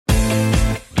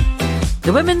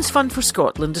The Women's Fund for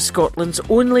Scotland is Scotland's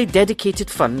only dedicated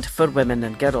fund for women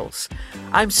and girls.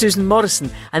 I'm Susan Morrison,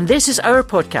 and this is our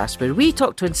podcast where we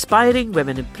talk to inspiring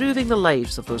women improving the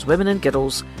lives of those women and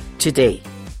girls today.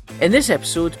 In this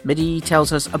episode, Marie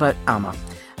tells us about Amma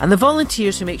and the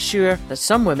volunteers who make sure that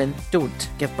some women don't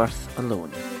give birth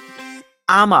alone.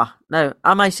 Amma. Now,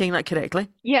 am I saying that correctly?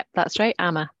 Yep, that's right,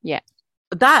 Amma. Yeah.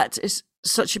 That is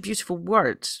such a beautiful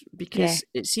word because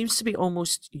it seems to be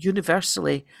almost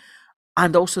universally,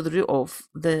 and also the root of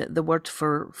the word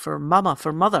for mama,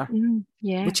 for mother,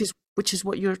 which is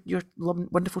what your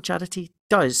wonderful charity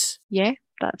does. Yeah,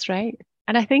 that's right.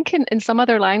 And I think in some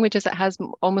other languages it has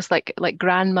almost like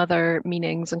grandmother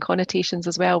meanings and connotations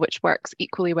as well, which works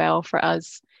equally well for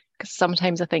us. Because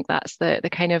sometimes I think that's the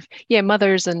kind of,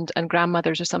 mothers and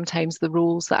grandmothers are sometimes the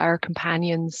roles that our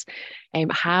companions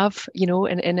have,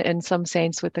 in some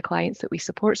sense with the clients that we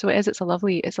support. So it's a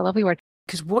lovely word.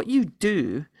 Because what you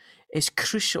do is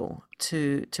crucial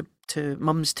to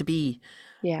mums to be,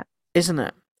 isn't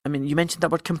it? I mean, you mentioned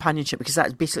that word companionship because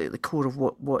that's basically at the core of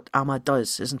what Amma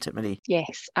does, isn't it, Marie?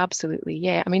 Yes, absolutely.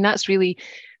 Yeah, I mean, that's really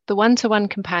the one-to-one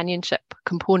companionship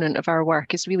component of our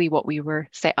work is really what we were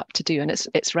set up to do, and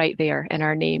it's right there in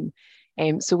our name.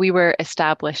 So we were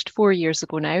established 4 years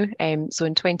ago now. So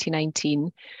in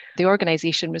 2019, the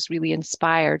organisation was really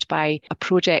inspired by a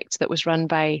project that was run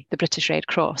by the British Red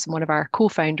Cross, and one of our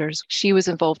co-founders, she was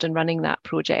involved in running that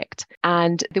project.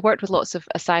 And they worked with lots of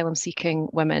asylum-seeking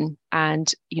women,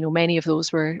 and many of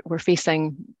those were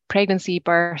facing pregnancy,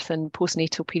 birth, and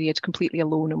postnatal period completely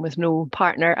alone and with no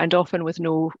partner, and often with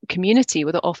no community,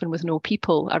 often with no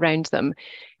people around them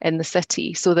in the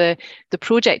city. So the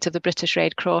project of the British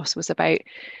Red Cross was about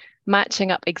matching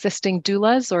up existing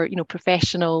doulas or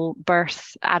professional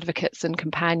birth advocates and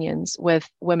companions with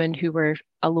women who were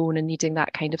alone and needing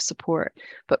that kind of support.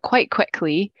 But quite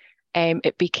quickly,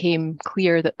 it became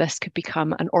clear that this could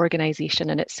become an organisation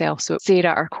in itself. So Sarah,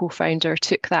 our co-founder,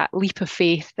 took that leap of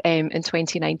faith in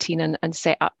 2019 and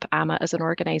set up Amma as an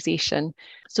organisation.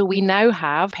 So we now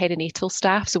have perinatal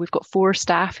staff. So we've got 4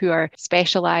 staff who are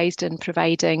specialised in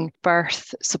providing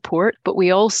birth support, but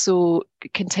we also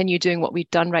continue doing what we've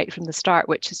done right from the start,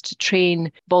 which is to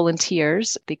train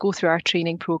volunteers. They go through our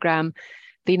training programme.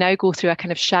 They now go through a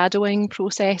kind of shadowing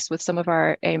process with some of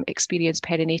our experienced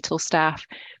perinatal staff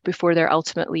before they're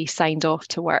ultimately signed off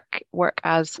to work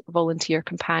as volunteer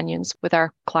companions with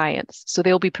our clients. So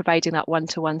they'll be providing that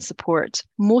one-to-one support.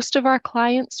 Most of our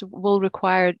clients will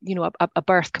require, a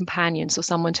birth companion, so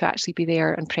someone to actually be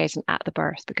there and present at the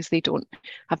birth, because they don't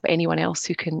have anyone else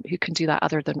who can do that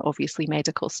other than obviously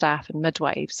medical staff and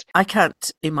midwives. I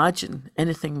can't imagine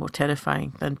anything more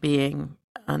terrifying than being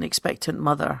an expectant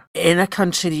mother in a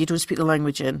country that you don't speak the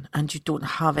language in and you don't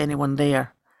have anyone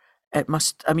there. It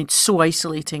must, so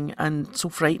isolating and so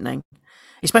frightening,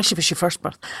 especially if it's your first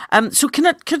birth. So can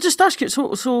I just ask you,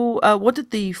 so what did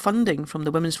the funding from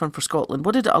the Women's Fund for Scotland,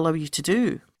 what did it allow you to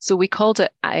do? So we called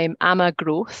it Amma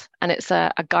Growth, and it's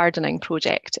a gardening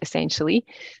project, essentially.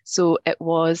 So it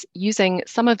was using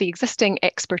some of the existing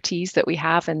expertise that we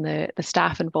have in the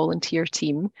staff and volunteer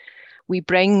team. We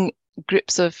bring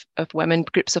groups of women,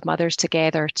 groups of mothers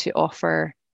together to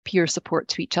offer peer support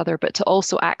to each other, but to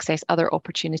also access other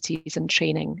opportunities and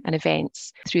training and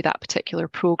events through that particular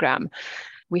programme.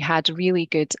 We had really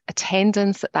good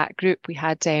attendance at that group. We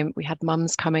had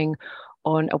mums coming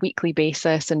on a weekly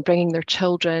basis and bringing their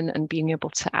children and being able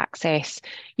to access,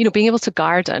 being able to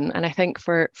garden. And I think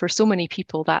for so many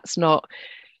people, that's not,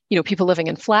 people living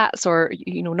in flats or,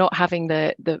 not having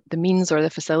the means or the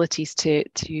facilities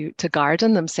to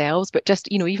garden themselves, but just,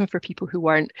 even for people who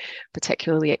weren't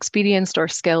particularly experienced or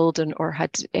skilled or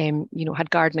had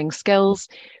gardening skills,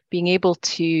 being able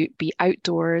to be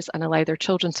outdoors and allow their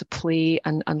children to play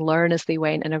and learn as they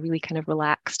went in a really kind of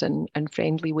relaxed and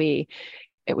friendly way.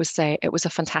 It was a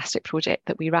fantastic project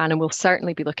that we ran, and we'll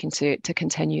certainly be looking to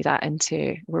continue that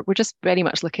into. We're just very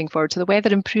much looking forward to the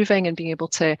weather improving and being able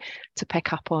to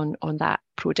pick up on that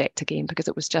project again, because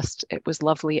it was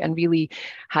lovely and really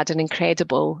had an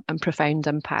incredible and profound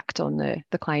impact on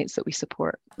the clients that we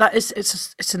support.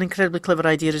 It's an incredibly clever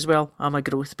idea as well, Amma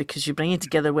Growth, because you're bringing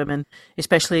together women,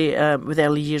 especially with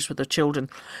early years with their children,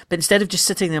 but instead of just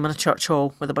sitting them in a church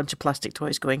hall with a bunch of plastic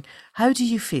toys going, how do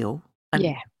you feel?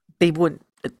 And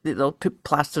they'll put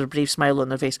plaster a brave smile on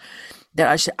their face. They're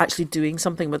actually doing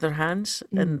something with their hands.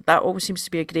 And that always seems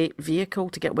to be a great vehicle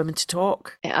to get women to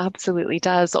talk. It absolutely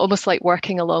does. Almost like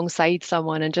working alongside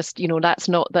someone, and just, that's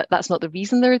not the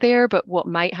reason they're there, but what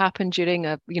might happen during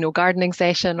a, gardening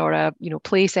session or a,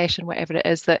 play session, whatever it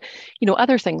is, that,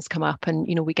 other things come up and,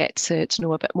 we get to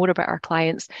know a bit more about our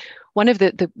clients. one of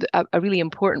a really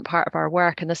important part of our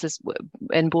work, and this is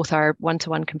in both our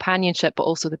one-to-one companionship, but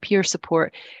also the peer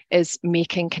support, is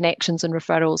making connections and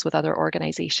referrals with other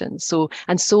organisations. So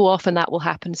often that will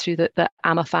happen through the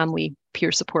Amma Family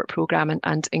peer support programme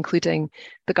and including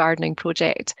the gardening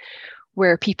project,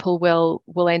 where people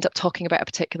will end up talking about a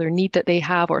particular need that they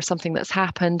have or something that's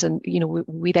happened, and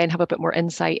we then have a bit more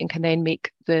insight and can then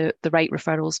make the right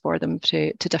referrals for them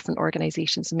to different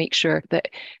organisations and make sure that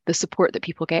the support that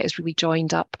people get is really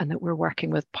joined up, and that we're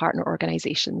working with partner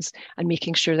organisations and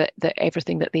making sure that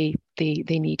everything that they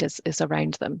need is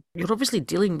around them. You're obviously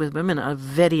dealing with women at a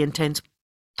very intense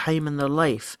time in their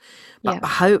life, but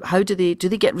Yeah. how do they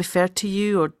get referred to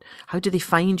you, or how do they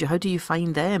find you? How do you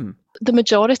find them? The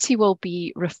majority will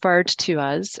be referred to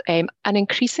us. An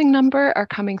increasing number are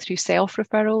coming through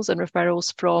self-referrals and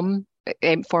referrals from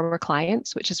former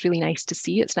clients, which is really nice to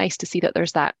see. It's nice to see that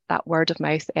there's that word of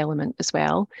mouth element as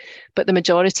well. But the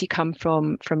majority come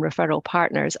from referral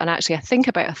partners. And actually, I think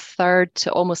about a third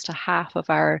to almost a half of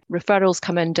our referrals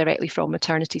come in directly from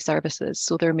maternity services.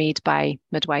 So they're made by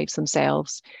midwives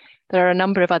themselves. There are a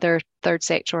number of other third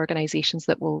sector organisations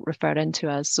that will refer into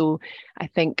us. So I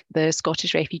think the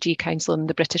Scottish Refugee Council and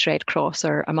the British Red Cross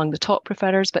are among the top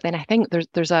referrers. But then I think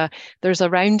there's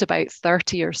around about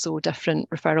 30 or so different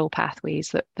referral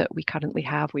pathways that we currently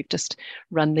have. We've just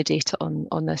run the data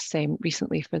on this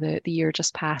recently for the year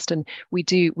just past, and we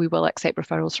will accept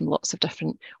referrals from lots of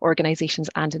different organisations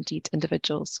and indeed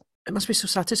individuals. It must be so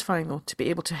satisfying though to be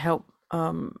able to help.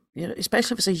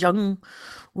 Especially if it's a young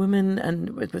woman and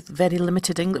with very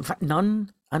limited English, in fact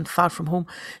none, and far from home,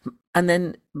 and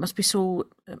then it must be so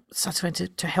satisfying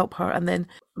to help her and then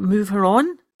move her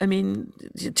on. I mean,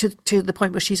 to the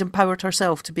point where she's empowered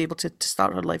herself to be able to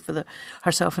start her life with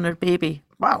herself and her baby.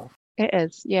 Wow. It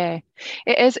is, yeah.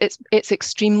 It is. It's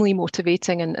extremely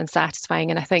motivating and satisfying,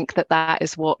 and I think that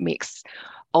is what makes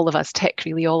all of us tick,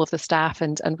 really, all of the staff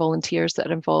and volunteers that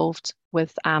are involved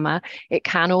with Amma. It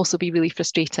can also be really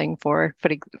frustrating for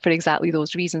exactly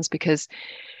those reasons, because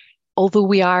although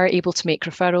we are able to make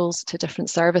referrals to different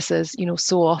services,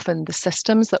 so often the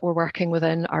systems that we're working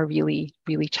within are really,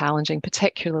 really challenging,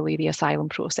 particularly the asylum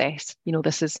process.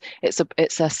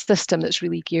 It's a system that's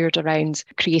really geared around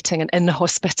creating an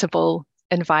inhospitable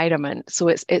environment. So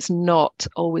it's not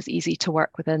always easy to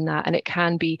work within that. And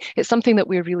it's something that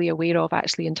we're really aware of,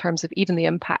 actually, in terms of even the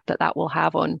impact that will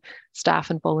have on staff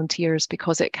and volunteers,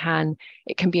 because it can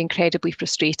be incredibly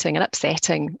frustrating and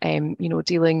upsetting,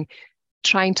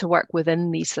 trying to work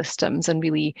within these systems and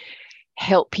really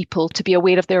help people to be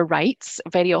aware of their rights.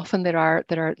 Very often there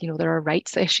are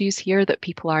rights issues here that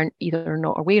people aren't either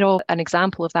not aware of. An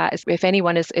example of that is if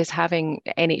anyone is having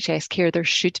NHS care, there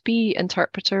should be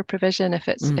interpreter provision if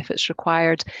it's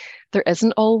required. There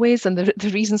isn't always, and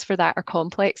the reasons for that are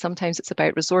complex. Sometimes it's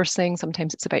about resourcing,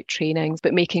 sometimes it's about training,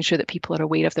 but making sure that people are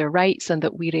aware of their rights and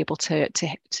that we're able to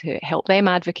help them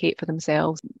advocate for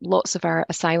themselves. Lots of our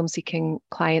asylum seeking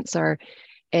clients are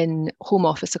in home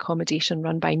office accommodation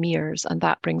run by MEARS, and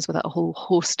that brings with it a whole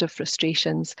host of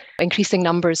frustrations. Increasing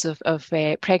numbers of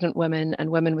pregnant women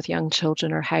and women with young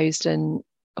children are housed in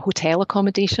hotel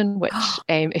accommodation, which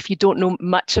if you don't know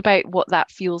much about what that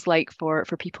feels like for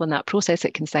people in that process,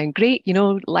 it can sound great,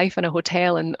 life in a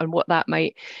hotel and what that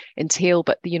might entail.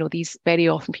 But these very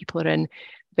often people are in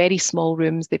very small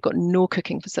rooms. They've got no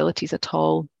cooking facilities at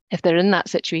all. If they're in that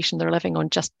situation, they're living on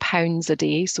just pounds a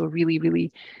day, so really,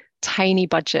 really tiny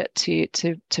budget to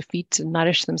feed and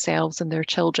nourish themselves and their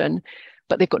children,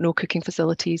 but they've got no cooking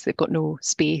facilities, they've got no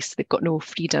space, they've got no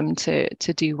freedom to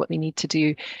do what they need to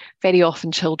do. Very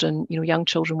often children, young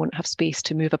children won't have space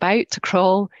to move about, to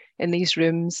crawl in these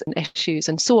rooms, and issues.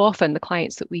 And so often the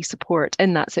clients that we support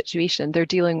in that situation, they're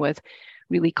dealing with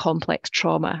really complex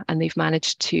trauma, and they've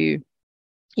managed to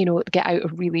get out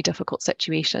of really difficult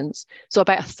situations. So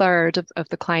about a third of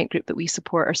the client group that we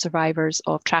support are survivors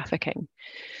of trafficking.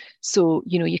 So,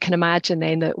 you can imagine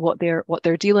then that what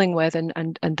they're dealing with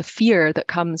and the fear that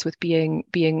comes with being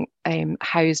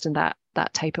housed in that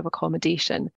type of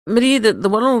accommodation. Marie, the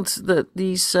world that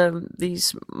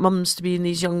these mums to be and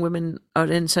these young women are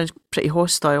in sounds pretty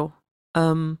hostile.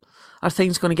 Are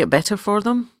things going to get better for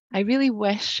them? I really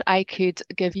wish I could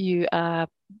give you a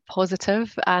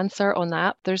positive answer on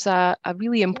that. There's a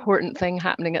really important thing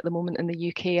happening at the moment in the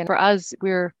UK, and for us,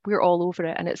 we're all over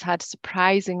it, and it's had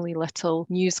surprisingly little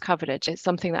news coverage. It's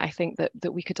something that I think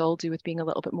that we could all do with being a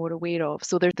little bit more aware of.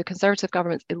 So there's the Conservative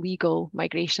government's illegal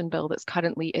migration bill that's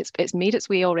currently it's made its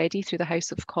way already through the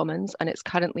House of Commons, and it's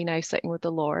currently now sitting with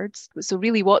the Lords. So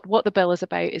really what the bill is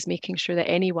about is making sure that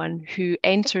anyone who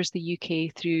enters the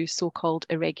UK through so-called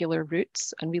irregular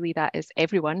routes, and really that is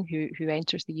everyone who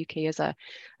enters the UK as a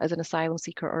as an asylum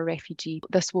seeker or refugee.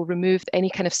 This will remove any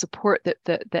kind of support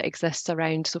that exists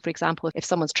around. So, for example, if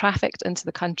someone's trafficked into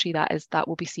the country, that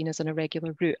will be seen as an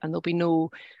irregular route, and there'll be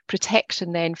no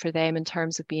protection then for them in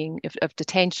terms of being of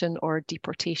detention or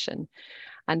deportation.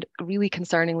 And really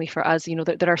concerningly for us,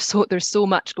 there's so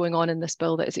much going on in this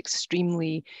bill that is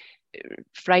extremely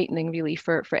frightening, really,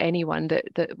 for anyone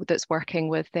that's working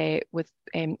with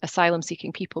asylum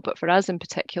seeking people. But for us in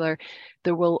particular,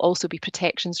 there will also be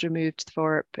protections removed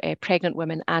for pregnant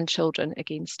women and children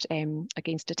against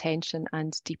detention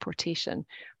and deportation,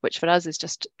 which for us is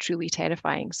just truly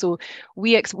terrifying. So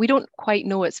we don't quite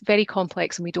know. It's very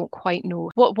complex, and we don't quite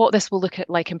know what this will look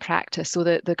like in practice. So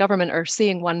the government are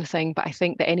saying one thing, but I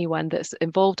think that anyone that's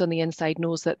involved on the inside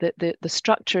knows that the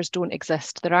structures don't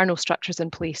exist. There are no structures in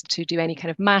place to do any kind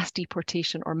of mass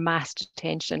deportation or mass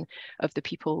detention of the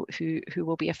people who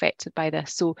will be affected by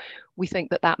this. So we think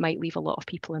that might leave a lot of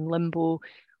people in limbo.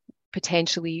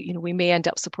 Potentially, we may end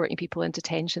up supporting people in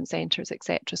detention centres,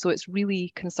 etc. So it's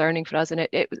really concerning for us, and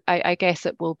I guess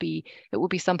it will be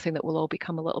something that we'll all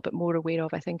become a little bit more aware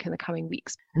of, I think, in the coming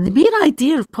weeks. And the mere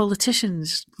idea of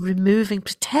politicians removing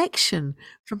protection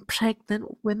from pregnant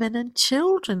women and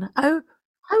children, how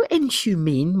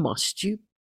inhumane must you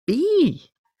be?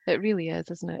 It really is,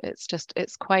 isn't it?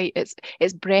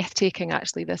 It's breathtaking,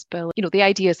 actually, this bill. The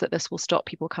idea is that this will stop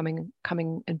people coming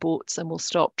in boats and will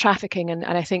stop trafficking. And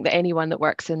I think that anyone that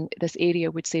works in this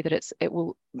area would say that it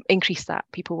will increase that.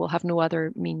 People will have no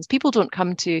other means. People don't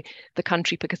come to the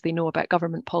country because they know about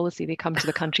government policy. They come to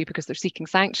the country because they're seeking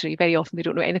sanctuary. Very often they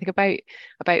don't know anything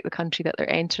about the country that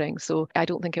they're entering. So I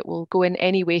don't think it will go in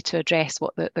any way to address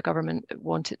what the government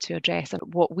wanted to address.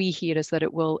 And what we hear is that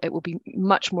it will be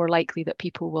much more likely that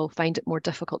people will find it more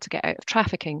difficult to get out of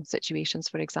trafficking situations,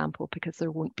 for example, because there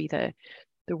won't be the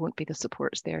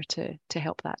supports there to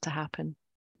help that to happen.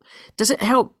 Does it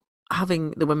help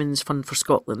having the Women's Fund for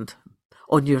Scotland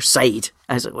on your side,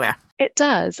 as it were? It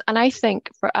does, and I think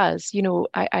for us,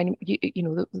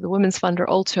 the Women's Fund are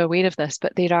all too aware of this,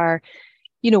 but there are,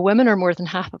 women are more than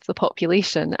half of the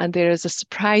population, and there is a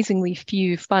surprisingly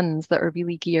few funds that are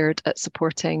really geared at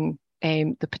supporting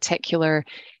the particular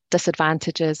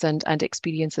disadvantages and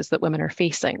experiences that women are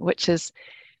facing, which is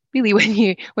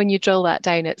really, when you drill that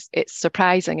down, it's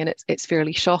surprising, and it's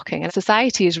fairly shocking. And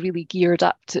society is really geared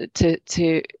up to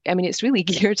it's really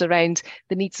geared around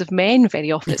the needs of men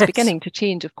very often. It's beginning to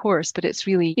change, of course, but it's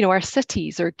really, our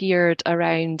cities are geared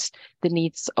around the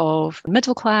needs of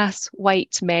middle class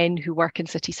white men who work in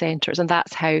city centres, and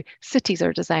that's how cities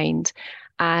are designed.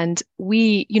 And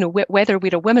we, whether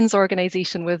we're a women's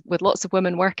organisation with lots of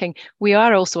women working, we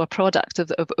are also a product of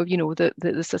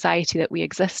the society that we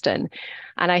exist in.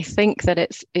 And I think that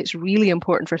it's really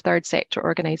important for third sector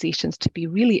organisations to be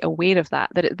really aware of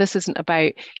that this isn't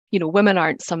about, women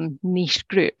aren't some niche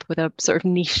group with a sort of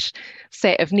niche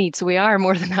set of needs. So we are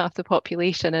more than half the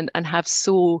population and have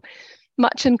so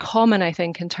much in common, I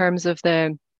think, in terms of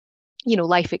the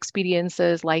life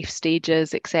experiences, life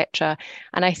stages, etc.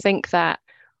 And I think that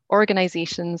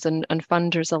organisations and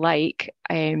funders alike,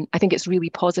 I think it's really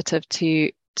positive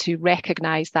to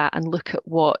recognise that and look at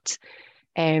what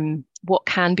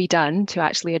can be done to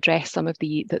actually address some of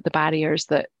the barriers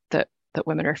that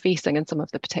women are facing and some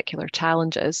of the particular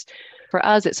challenges. For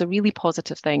us, it's a really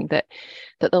positive thing that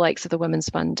the likes of the Women's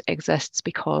Fund exists,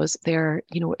 because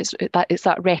it's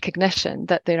that recognition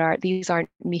that these aren't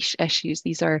niche issues.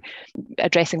 These are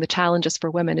addressing the challenges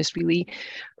for women is really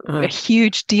a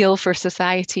huge deal for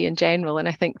society in general. And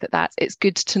I think that it's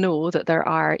good to know that there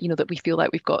are, that we feel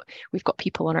like we've got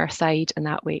people on our side in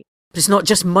that way. But it's not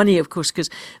just money, of course, because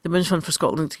the Women's Fund for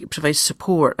Scotland provides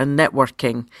support and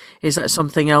networking. Is that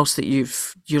something else that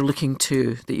you're looking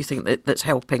to, that you think that's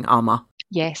helping Amma?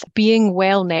 Yes, being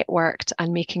well networked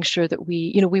and making sure that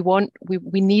we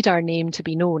need our name to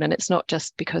be known, and it's not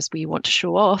just because we want to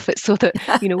show off. It's so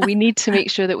that we need to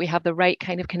make sure that we have the right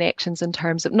kind of connections in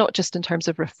terms of not just in terms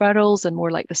of referrals and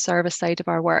more like the service side of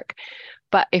our work.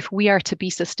 But if we are to be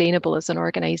sustainable as an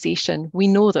organisation, we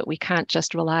know that we can't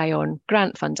just rely on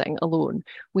grant funding alone.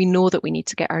 We know that we need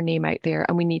to get our name out there,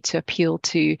 and we need to appeal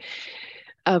to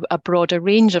a broader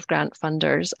range of grant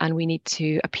funders, and we need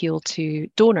to appeal to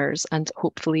donors, and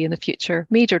hopefully in the future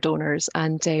major donors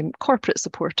and corporate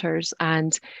supporters.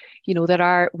 And we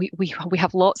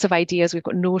have lots of ideas. We've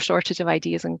got no shortage of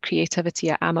ideas and creativity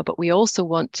at Amma, but we also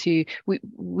want to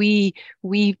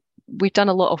we've done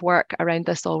a lot of work around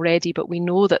this already, but we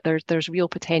know that there's real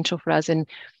potential for us in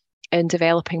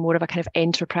developing more of a kind of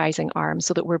enterprising arm,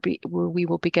 so that we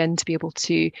will begin to be able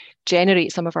to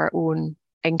generate some of our own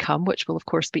income, which will of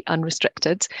course be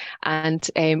unrestricted, and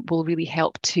will really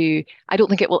help to, I don't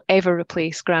think it will ever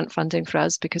replace grant funding for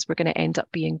us, because we're going to end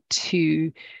up being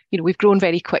too, we've grown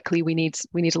very quickly. We need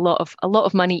a lot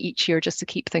of money each year just to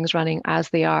keep things running as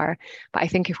they are. But I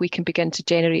think if we can begin to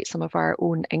generate some of our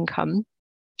own income,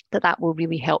 that will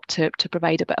really help to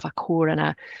provide a bit of a core and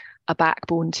a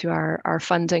backbone to our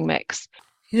funding mix.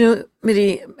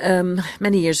 Mary,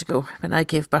 many years ago when I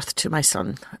gave birth to my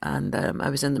son, and I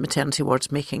was in the maternity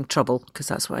wards making trouble, because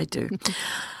that's what I do.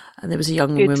 And there was a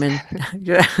young woman,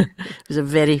 there was a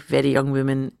very, very young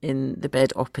woman in the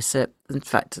bed opposite. In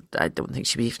fact, I don't think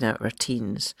she was even out of her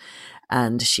teens.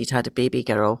 And she'd had a baby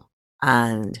girl,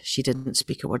 and she didn't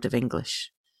speak a word of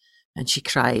English. And she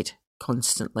cried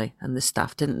constantly, and the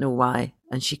staff didn't know why,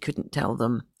 and she couldn't tell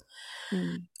them.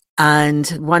 Mm. And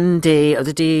one day, or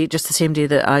just the same day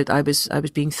that I was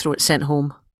being sent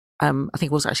home, I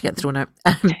think I was actually getting thrown out.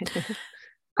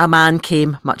 A man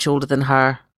came, much older than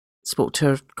her, spoke to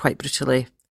her quite brutally,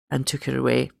 and took her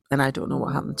away. And I don't know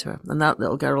what happened to her. And that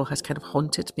little girl has kind of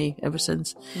haunted me ever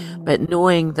since. Mm. But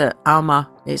knowing that Amma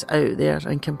is out there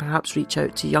and can perhaps reach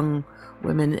out to young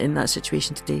women in that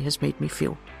situation today has made me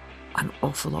feel an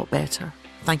awful lot better.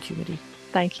 Thank you, Marie.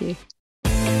 Thank you.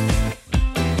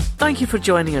 Thank you for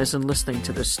joining us and listening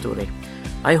to this story.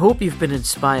 I hope you've been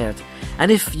inspired.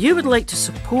 And if you would like to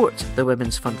support the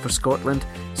Women's Fund for Scotland,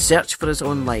 search for us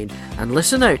online and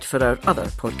listen out for our other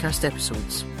podcast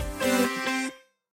episodes.